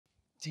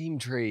Team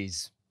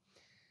trees,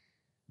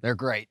 they're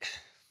great.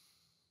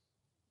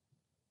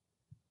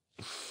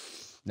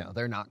 No,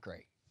 they're not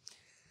great.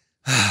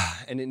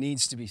 And it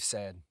needs to be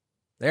said.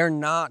 They're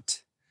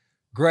not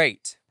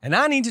great. And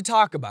I need to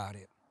talk about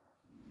it.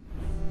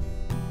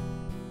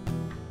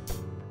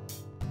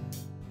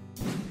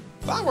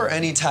 If I were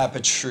any type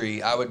of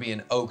tree, I would be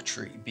an oak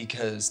tree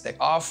because they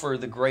offer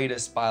the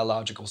greatest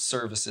biological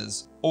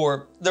services,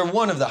 or they're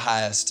one of the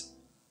highest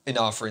in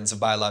offerings of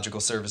biological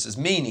services,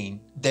 meaning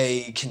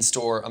they can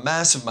store a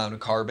massive amount of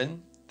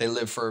carbon, they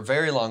live for a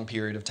very long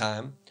period of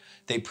time,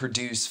 they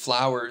produce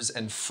flowers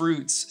and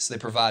fruits, so they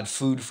provide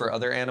food for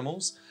other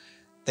animals,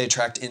 they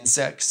attract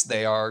insects,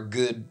 they are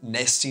good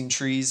nesting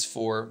trees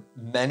for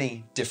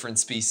many different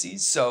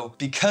species. So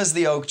because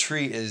the oak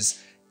tree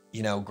is,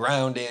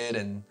 grounded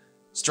and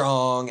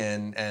strong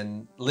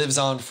and lives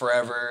on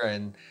forever,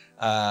 and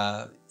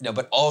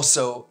but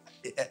also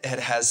it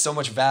has so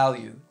much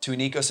value to an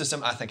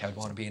ecosystem, I think I'd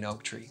want to be an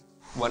oak tree.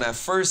 When I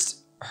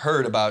first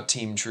heard about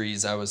team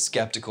trees, I was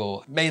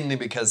skeptical, mainly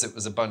because it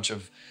was a bunch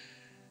of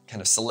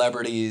kind of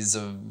celebrities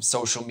of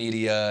social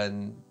media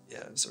and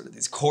sort of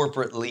these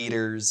corporate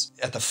leaders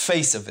at the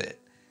face of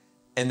it,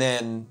 and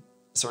then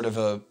sort of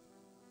a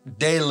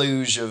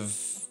deluge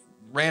of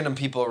random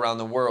people around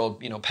the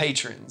world,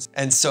 patrons.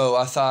 And so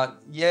I thought,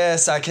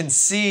 yes, I can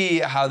see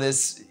how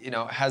this,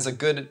 has a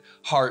good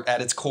heart at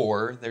its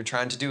core. They're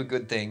trying to do a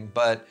good thing,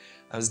 but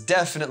I was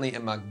definitely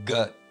in my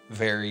gut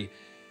very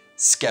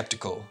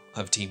skeptical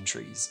of team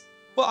trees.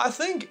 Well, I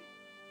think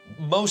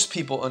most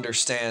people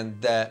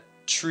understand that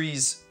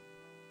trees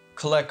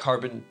collect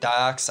carbon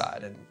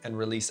dioxide and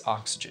release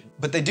oxygen,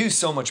 but they do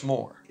so much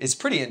more. It's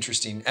pretty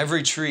interesting.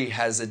 Every tree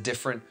has a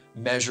different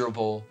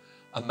measurable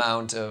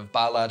amount of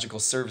biological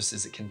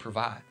services it can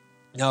provide.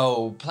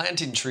 No,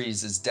 planting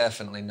trees is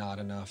definitely not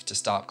enough to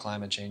stop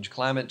climate change.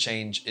 Climate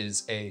change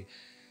is a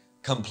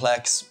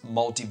complex,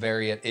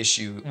 multivariate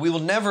issue. We will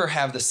never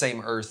have the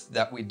same Earth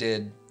that we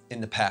did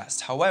in the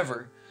past.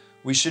 However,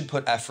 we should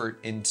put effort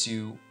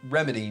into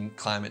remedying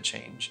climate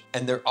change.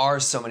 And there are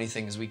so many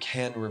things we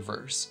can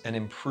reverse and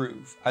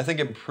improve. I think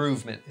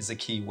improvement is a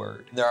key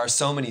word. There are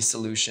so many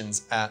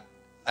solutions at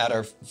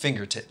our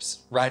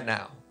fingertips right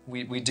now.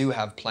 We do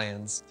have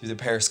plans through the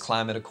Paris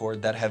Climate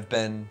Accord that have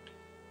been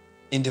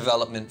in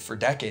development for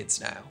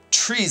decades now.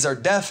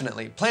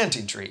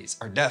 Planting trees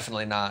are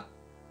definitely not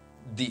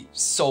the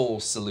sole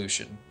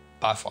solution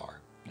by far,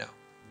 no.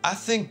 I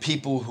think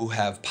people who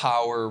have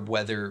power,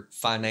 whether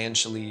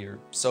financially or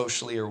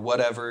socially or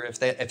whatever, if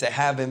they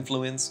have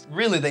influence,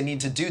 really they need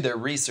to do their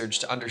research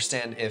to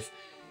understand if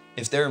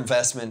their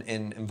investment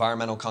in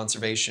environmental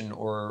conservation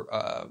or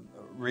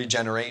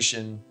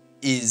regeneration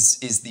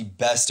is the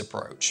best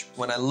approach.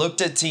 When I looked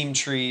at team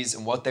trees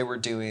and what they were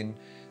doing,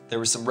 there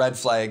were some red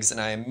flags,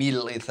 and I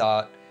immediately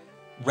thought,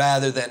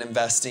 rather than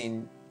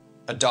investing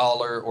 $1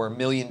 or $1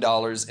 million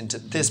into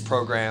this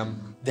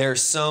program, there are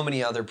so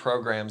many other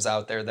programs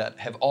out there that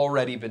have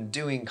already been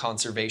doing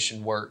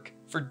conservation work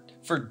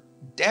for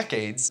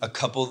decades. A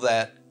couple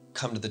that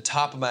come to the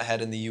top of my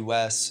head in the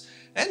US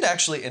and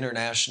actually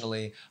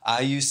internationally,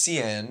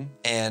 IUCN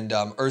and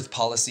Earth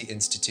Policy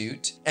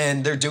Institute,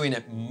 and they're doing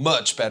it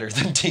much better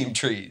than team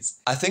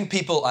trees. I think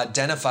people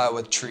identify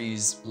with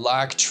trees,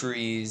 like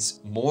trees,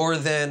 more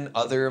than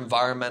other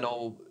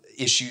environmental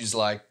issues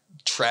like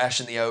trash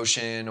in the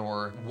ocean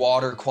or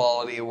water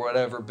quality or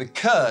whatever,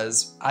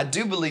 because I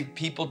do believe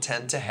people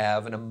tend to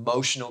have an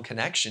emotional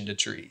connection to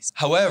trees.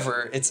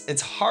 However,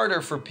 it's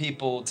harder for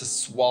people to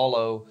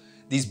swallow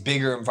these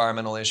bigger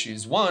environmental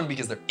issues. One,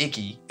 because they're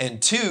icky,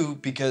 and two,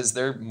 because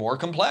they're more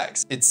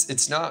complex.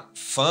 It's not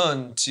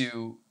fun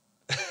to,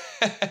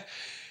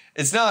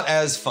 it's not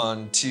as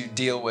fun to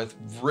deal with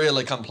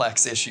really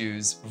complex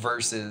issues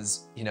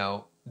versus,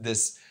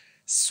 this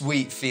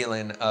sweet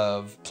feeling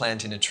of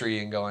planting a tree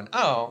and going,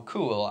 oh,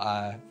 cool,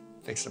 I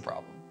fixed a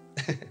problem.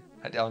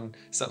 I done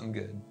something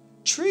good.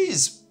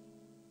 Trees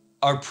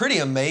are pretty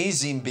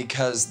amazing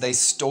because they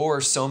store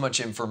so much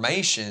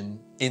information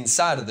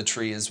inside of the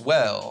tree as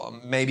well.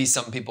 Maybe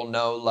some people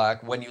know,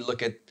 like when you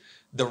look at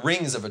the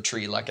rings of a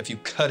tree, like if you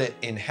cut it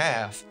in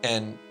half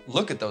and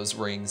look at those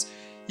rings,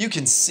 you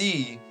can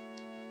see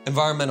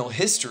environmental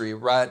history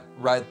right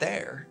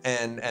there,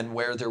 and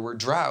where there were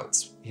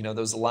droughts.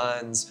 Those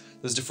lines,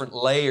 those different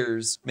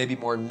layers, maybe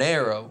more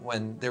narrow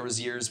when there was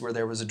years where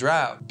there was a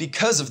drought.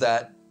 Because of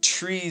that,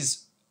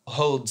 trees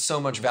hold so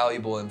much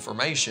valuable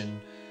information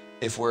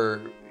if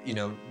we're,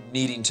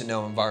 needing to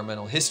know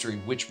environmental history,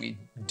 which we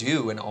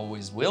do and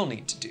always will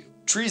need to do.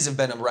 Trees have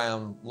been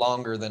around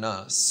longer than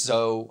us,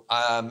 so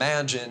I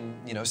imagine,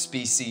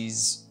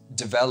 species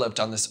developed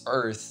on this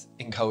earth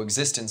in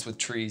coexistence with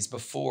trees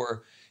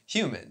before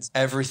humans.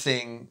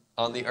 Everything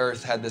on the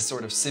earth had this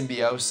sort of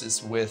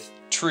symbiosis with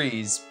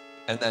trees,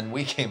 and then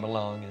we came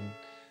along and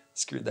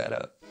screwed that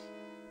up.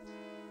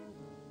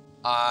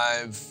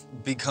 I've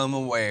become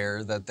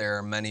aware that there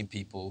are many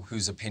people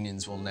whose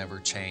opinions will never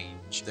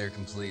change. They're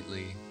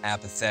completely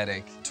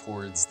apathetic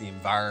towards the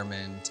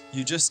environment.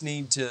 You just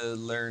need to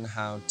learn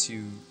how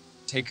to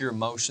take your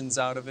emotions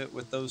out of it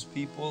with those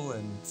people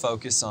and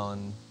focus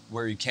on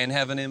where you can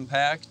have an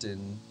impact,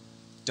 and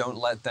don't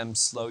let them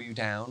slow you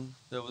down.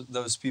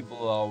 Those people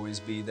will always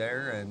be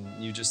there,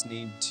 and you just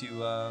need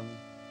to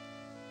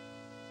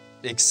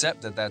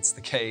accept that that's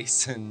the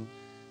case and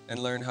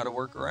learn how to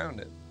work around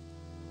it.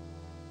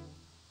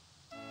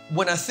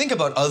 When I think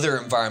about other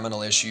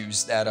environmental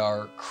issues that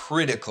are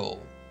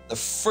critical, the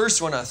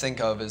first one I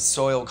think of is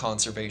soil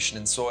conservation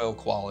and soil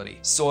quality.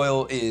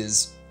 Soil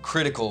is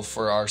critical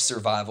for our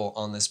survival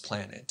on this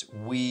planet.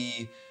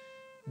 We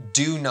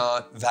do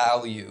not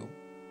value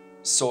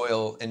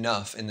soil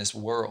enough in this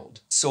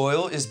world.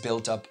 Soil is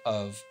built up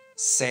of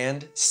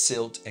sand,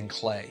 silt, and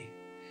clay,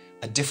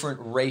 a different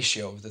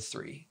ratio of the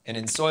three. And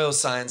in soil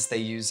science, they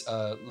use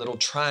a little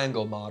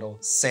triangle model: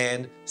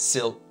 sand,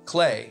 silt,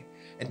 clay.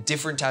 And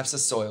different types of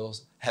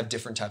soils have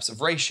different types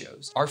of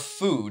ratios. Our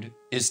food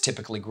is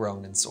typically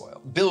grown in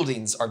soil.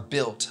 Buildings are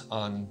built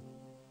on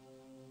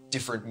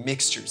different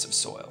mixtures of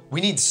soil. We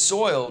need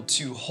soil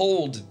to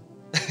hold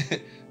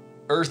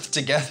Earth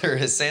together,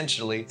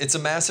 essentially. It's a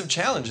massive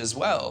challenge as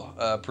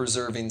well,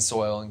 preserving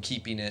soil and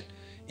keeping it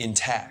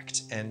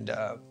intact. And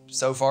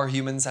so far,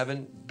 humans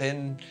haven't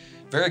been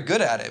very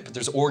good at it, but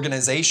there's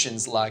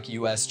organizations like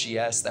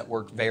USGS that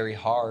work very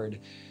hard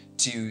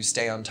to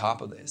stay on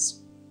top of this.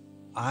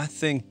 I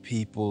think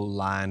people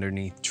lie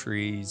underneath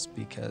trees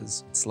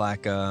because it's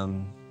like a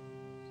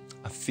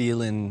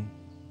feeling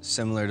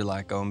similar to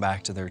like going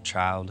back to their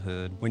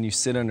childhood. When you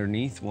sit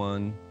underneath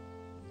one,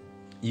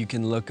 you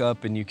can look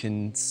up and you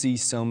can see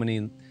so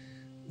many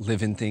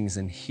living things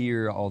and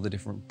hear all the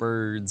different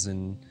birds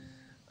and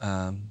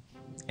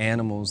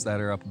animals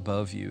that are up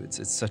above you.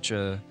 It's such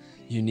a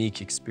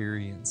unique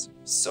experience.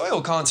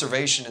 Soil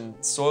conservation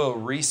and soil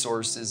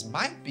resources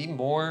might be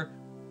more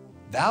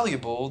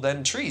valuable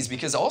than trees,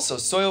 because also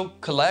soil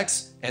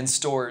collects and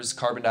stores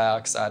carbon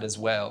dioxide as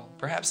well,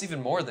 perhaps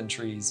even more than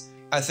trees.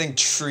 I think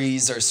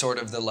trees are sort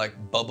of the like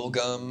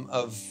bubblegum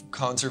of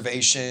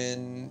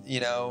conservation,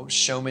 you know,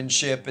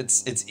 showmanship.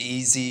 It's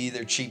easy,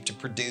 they're cheap to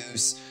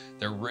produce,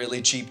 they're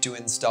really cheap to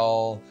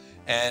install,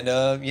 and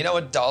you know,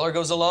 $1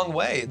 goes a long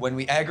way. When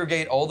we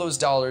aggregate all those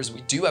dollars,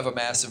 we do have a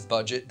massive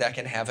budget that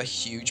can have a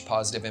huge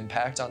positive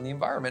impact on the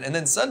environment. And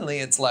then suddenly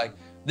it's like,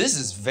 this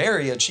is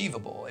very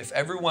achievable. If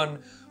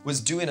everyone was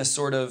doing a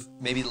sort of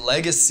maybe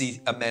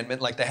legacy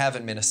amendment like they have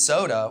in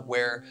Minnesota,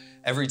 where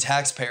every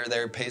taxpayer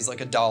there pays like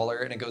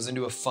 $1 and it goes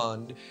into a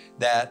fund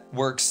that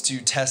works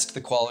to test the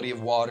quality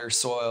of water,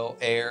 soil,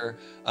 air,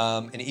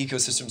 and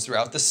ecosystems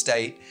throughout the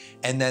state.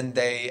 And then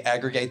they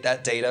aggregate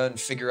that data and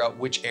figure out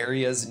which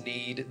areas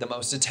need the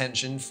most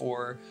attention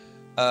for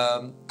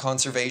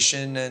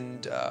conservation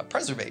and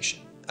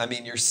preservation. I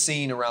mean, you're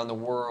seeing around the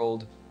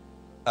world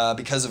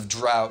because of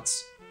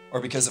droughts, or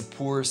because of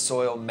poor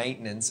soil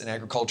maintenance in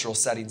agricultural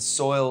settings,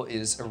 soil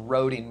is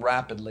eroding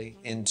rapidly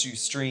into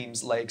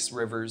streams, lakes,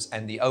 rivers,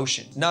 and the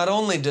ocean. Not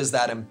only does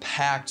that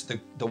impact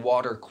the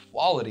water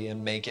quality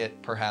and make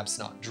it perhaps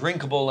not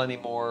drinkable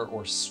anymore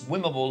or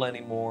swimmable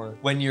anymore.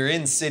 When you're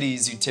in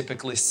cities, you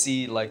typically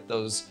see like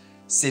those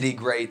city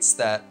grates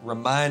that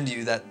remind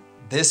you that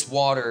this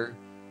water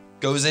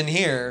goes in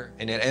here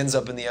and it ends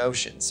up in the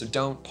ocean. So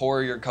don't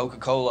pour your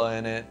Coca-Cola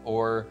in it,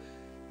 or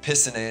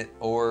piss in it,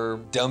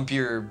 or dump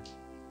your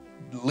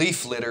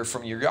leaf litter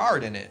from your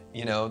yard in it.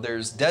 You know,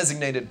 there's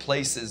designated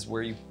places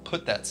where you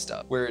put that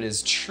stuff, where it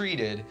is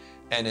treated,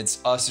 and it's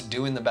us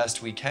doing the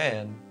best we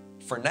can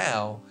for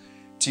now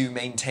to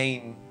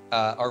maintain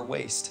our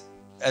waste.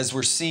 As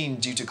we're seeing,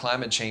 due to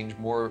climate change,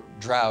 more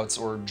droughts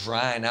or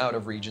drying out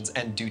of regions,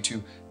 and due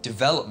to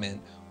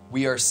development,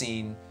 we are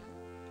seeing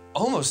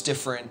almost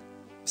different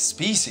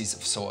species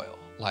of soil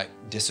like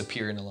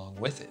disappearing along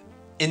with it.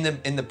 In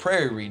the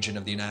prairie region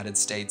of the United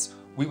States,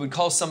 we would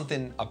call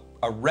something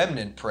a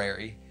remnant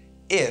prairie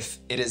if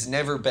it has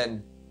never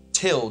been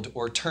tilled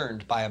or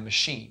turned by a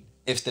machine.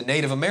 If the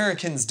Native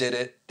Americans did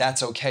it,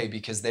 that's okay,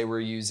 because they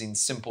were using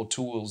simple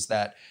tools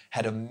that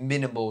had a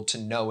minimal to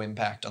no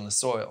impact on the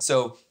soil.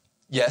 So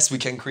yes, we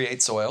can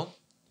create soil,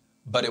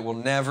 but it will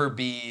never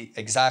be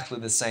exactly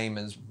the same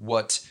as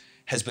what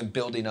has been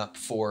building up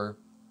for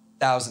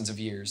thousands of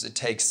years. It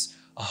takes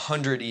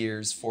 100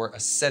 years for a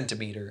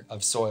centimeter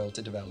of soil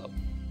to develop.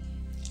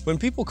 When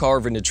people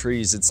carve into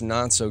trees, it's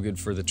not so good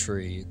for the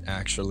tree,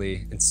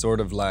 actually. It's sort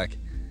of like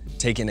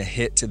taking a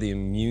hit to the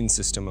immune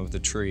system of the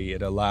tree.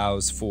 It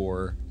allows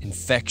for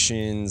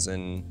infections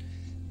and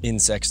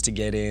insects to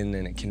get in,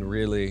 and it can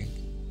really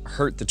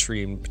hurt the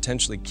tree and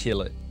potentially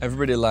kill it.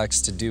 Everybody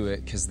likes to do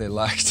it because they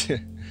like to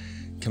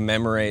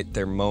commemorate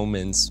their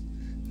moments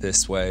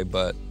this way,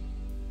 but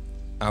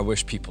I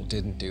wish people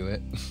didn't do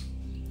it.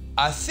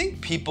 I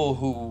think people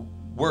who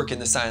work in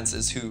the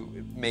sciences, who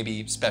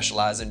maybe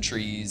specialize in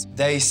trees,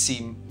 they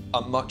see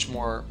a much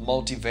more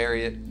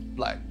multivariate,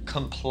 like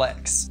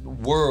complex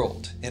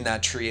world in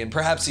that tree, and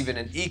perhaps even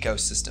an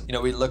ecosystem. You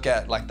know, we look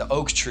at like the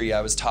oak tree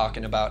I was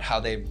talking about, how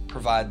they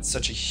provide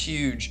such a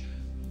huge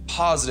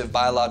positive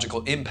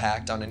biological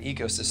impact on an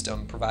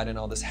ecosystem, providing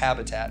all this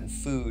habitat and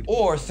food.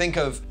 Or think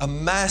of a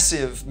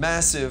massive,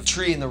 massive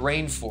tree in the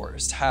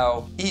rainforest,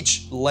 how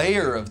each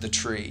layer of the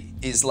tree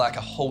is like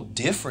a whole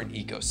different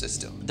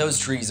ecosystem. Those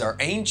trees are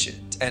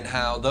ancient, and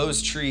how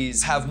those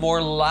trees have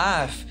more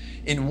life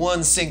in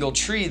one single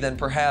tree than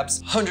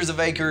perhaps hundreds of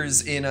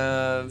acres in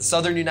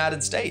southern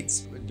United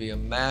States. It would be a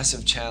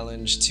massive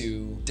challenge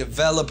to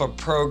develop a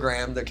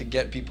program that could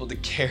get people to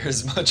care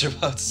as much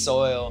about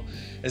soil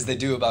as they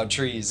do about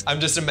trees. I'm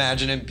just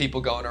imagining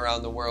people going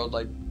around the world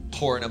like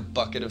pouring a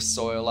bucket of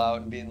soil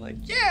out and being like,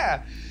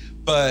 yeah,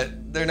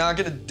 but they're not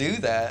gonna do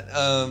that.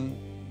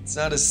 It's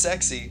not as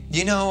sexy.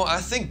 You know, I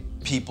think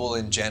people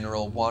in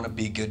general want to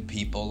be good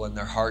people and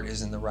their heart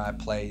is in the right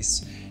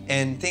place.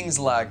 And things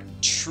like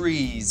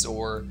trees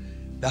or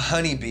the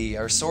honeybee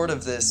are sort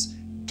of this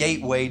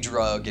gateway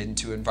drug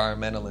into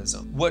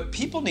environmentalism. What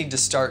people need to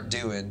start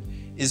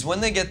doing is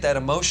when they get that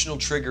emotional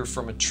trigger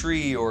from a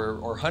tree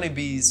or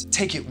honeybees,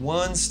 take it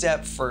one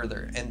step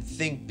further and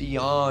think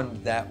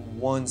beyond that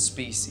one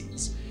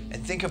species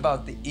and think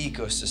about the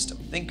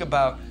ecosystem. Think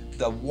about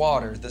the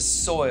water, the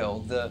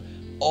soil,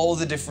 all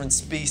the different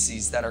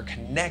species that are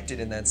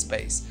connected in that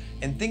space,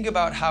 and think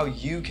about how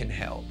you can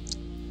help.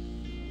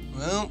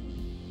 Well,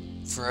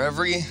 for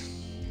every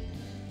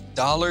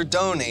 $1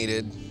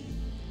 donated,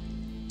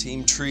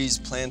 Team Trees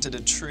planted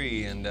a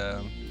tree, and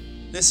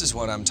this is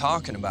what I'm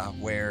talking about,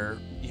 where,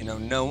 you know,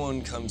 no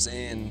one comes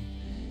in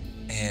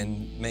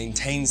and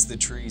maintains the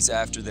trees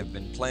after they've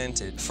been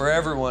planted. For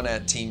everyone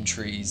at Team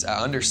Trees,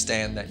 I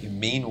understand that you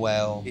mean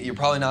well. You're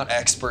probably not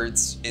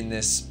experts in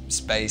this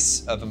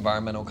space of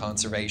environmental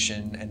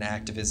conservation and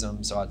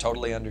activism, so I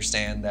totally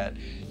understand that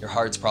your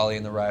heart's probably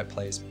in the right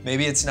place.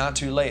 Maybe it's not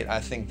too late. I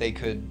think they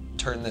could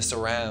turn this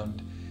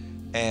around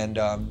and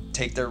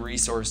take their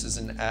resources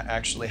and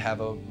actually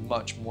have a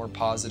much more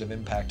positive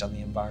impact on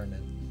the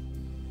environment.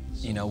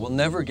 You know, we'll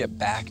never get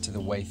back to the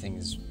way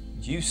things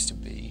used to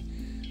be,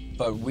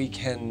 but we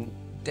can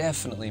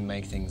definitely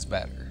make things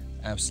better,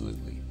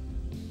 absolutely.